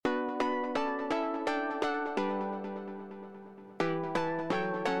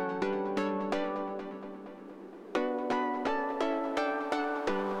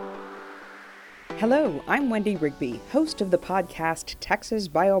Hello, I'm Wendy Rigby, host of the podcast Texas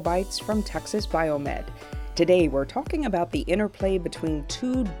BioBites from Texas Biomed. Today we're talking about the interplay between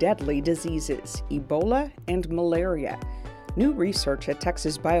two deadly diseases, Ebola and malaria. New research at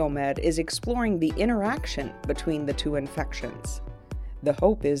Texas Biomed is exploring the interaction between the two infections. The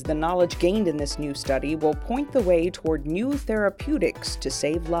hope is the knowledge gained in this new study will point the way toward new therapeutics to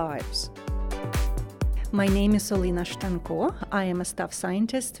save lives. My name is Olina Shtanko. I am a staff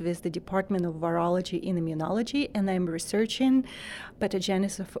scientist with the Department of Virology and Immunology, and I'm researching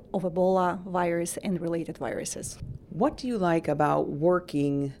pathogenesis of Ebola virus and related viruses. What do you like about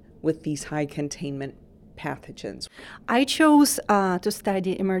working with these high containment pathogens? I chose to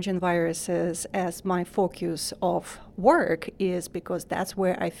study emergent viruses as my focus of work is because that's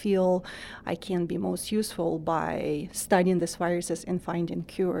where I feel I can be most useful by studying these viruses and finding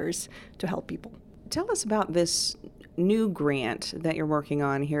cures to help people. Tell us about this new grant that you're working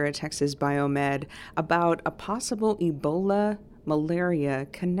on here at Texas Biomed about a possible Ebola-malaria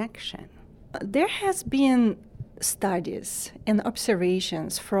connection. There has been studies and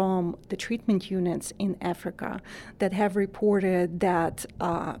observations from the treatment units in Africa that have reported that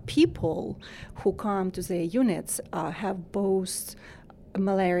people who come to their units have both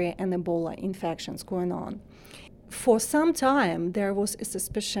malaria and Ebola infections going on. For some time, there was a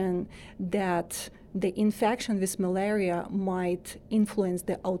suspicion that the infection with malaria might influence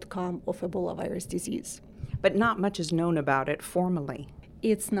the outcome of Ebola virus disease. But not much is known about it formally.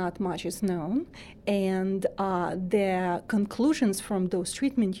 It's not much is known, and the conclusions from those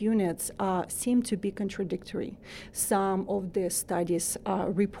treatment units seem to be contradictory. Some of the studies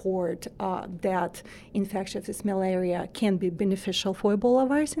report that infection with malaria can be beneficial for Ebola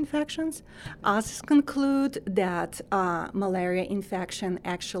virus infections. Others conclude that malaria infection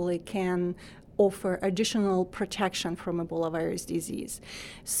actually can offer additional protection from Ebola virus disease.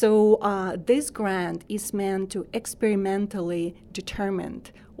 So this grant is meant to experimentally determine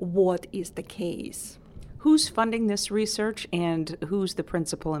what is the case. Who's funding this research and who's the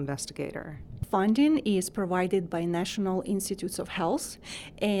principal investigator? Funding is provided by National Institutes of Health,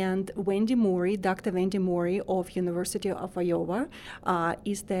 and Wendy Mori, Dr. Wendy Mori of University of Iowa,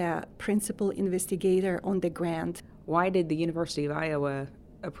 is the principal investigator on the grant. Why did the University of Iowa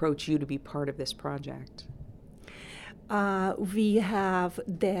approach you to be part of this project? We have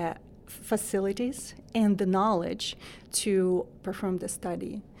the facilities and the knowledge to perform the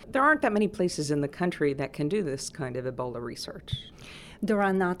study. There aren't that many places in the country that can do this kind of Ebola research. There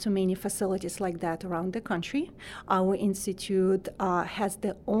are not too many facilities like that around the country. Our institute has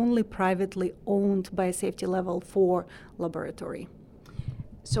the only privately owned biosafety level 4 laboratory.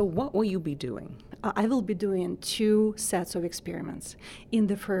 So what will you be doing? I will be doing 2 sets of experiments. In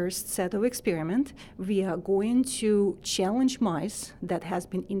the first set of experiment, we are going to challenge mice that has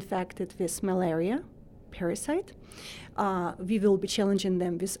been infected with malaria parasite. We will be challenging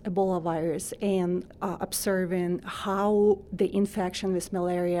them with Ebola virus and observing how the infection with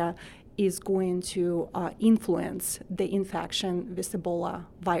malaria is going to influence the infection with Ebola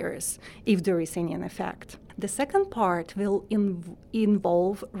virus, if there is any effect. The second part will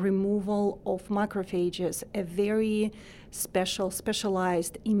involve removal of macrophages, a very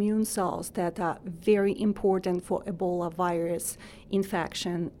specialized immune cells that are very important for Ebola virus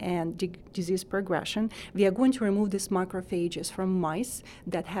infection and disease progression. We are going to remove these macrophages from mice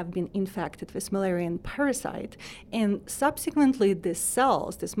that have been infected with malarian parasite, and subsequently these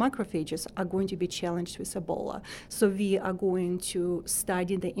cells, these macrophages, are going to be challenged with Ebola. So we are going to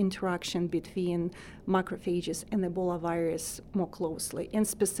study the interaction between macrophages and Ebola virus more closely and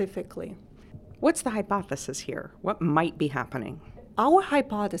specifically. What's the hypothesis here? What might be happening? Our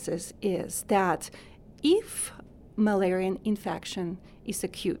hypothesis is that if malarian infection is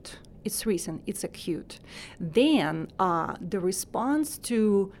acute, it's recent, it's acute, then the response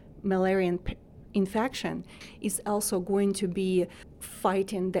to malarian infection is also going to be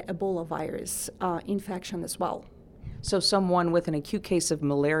fighting the Ebola virus infection as well. So someone with an acute case of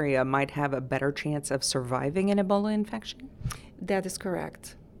malaria might have a better chance of surviving an Ebola infection? That is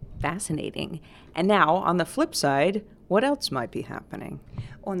correct. Fascinating. And now, on the flip side, what else might be happening?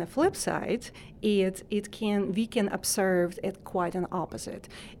 On the flip side, we can observe it quite an opposite.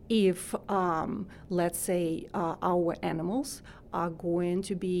 If, let's say, our animals are going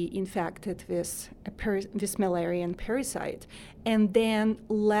to be infected with malarian parasite, and then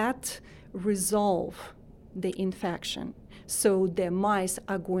let resolve the infection. So the mice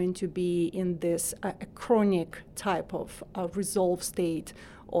are going to be in this chronic type of resolved state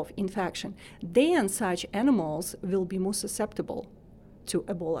of infection. Then such animals will be more susceptible to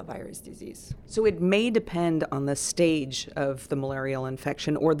Ebola virus disease. So it may depend on the stage of the malarial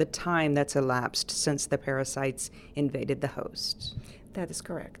infection or the time that's elapsed since the parasites invaded the host. That is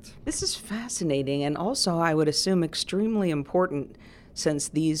correct. This is fascinating and also, I would assume, extremely important since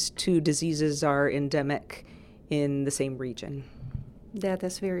these two diseases are endemic in the same region. That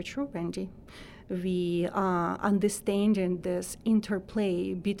is very true, Wendy. We understanding this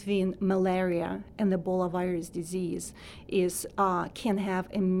interplay between malaria and Ebola virus disease can have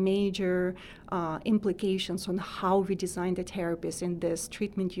a major implications on how we design the therapies in these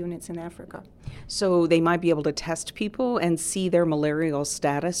treatment units in Africa. So they might be able to test people and see their malarial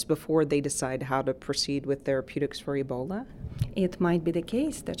status before they decide how to proceed with therapeutics for Ebola? It might be the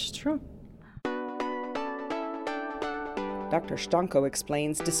case, that's true. Dr. Stanko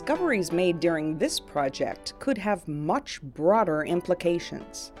explains discoveries made during this project could have much broader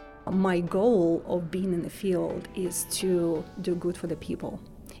implications. My goal of being in the field is to do good for the people,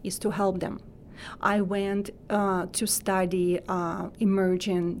 is to help them. I went to study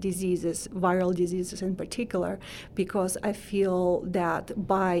emerging diseases, viral diseases in particular, because I feel that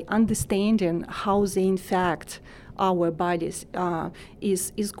by understanding how they infect our bodies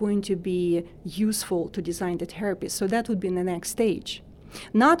is going to be useful to design the therapy. So that would be the next stage.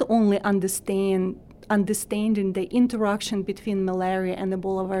 Not only understanding the interaction between malaria and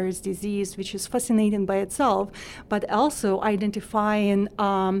Ebola virus disease, which is fascinating by itself, but also identifying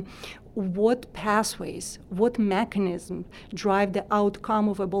what pathways, what mechanisms drive the outcome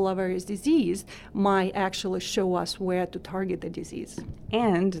of Ebola virus disease might actually show us where to target the disease.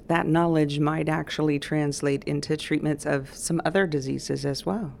 And that knowledge might actually translate into treatments of some other diseases as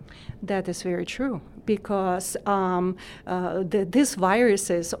well. That is very true, because these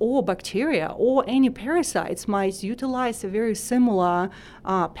viruses or bacteria or any parasites might utilize a very similar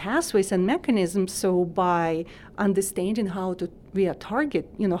pathways and mechanisms. So by understanding how to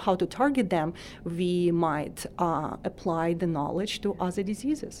target them, we might apply the knowledge to other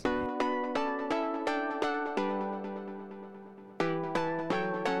diseases.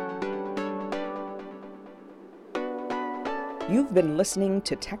 You've been listening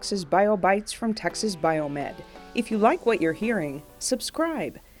to Texas BioBites from Texas Biomed. If you like what you're hearing,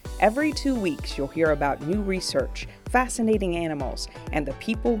 subscribe. Every 2 weeks, you'll hear about new research, fascinating animals, and the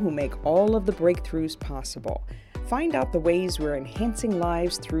people who make all of the breakthroughs possible. Find out the ways we're enhancing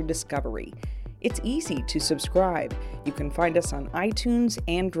lives through discovery. It's easy to subscribe. You can find us on iTunes,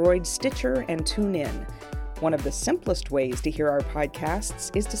 Android, Stitcher, and TuneIn. One of the simplest ways to hear our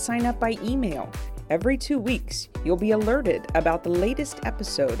podcasts is to sign up by email. Every 2 weeks, you'll be alerted about the latest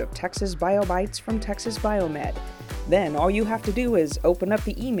episode of Texas BioBites from Texas Biomed. Then all you have to do is open up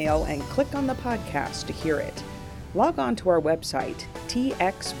the email and click on the podcast to hear it. Log on to our website,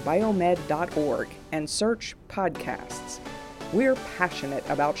 txbiomed.org, and search podcasts. We're passionate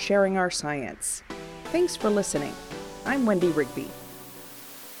about sharing our science. Thanks for listening. I'm Wendy Rigby.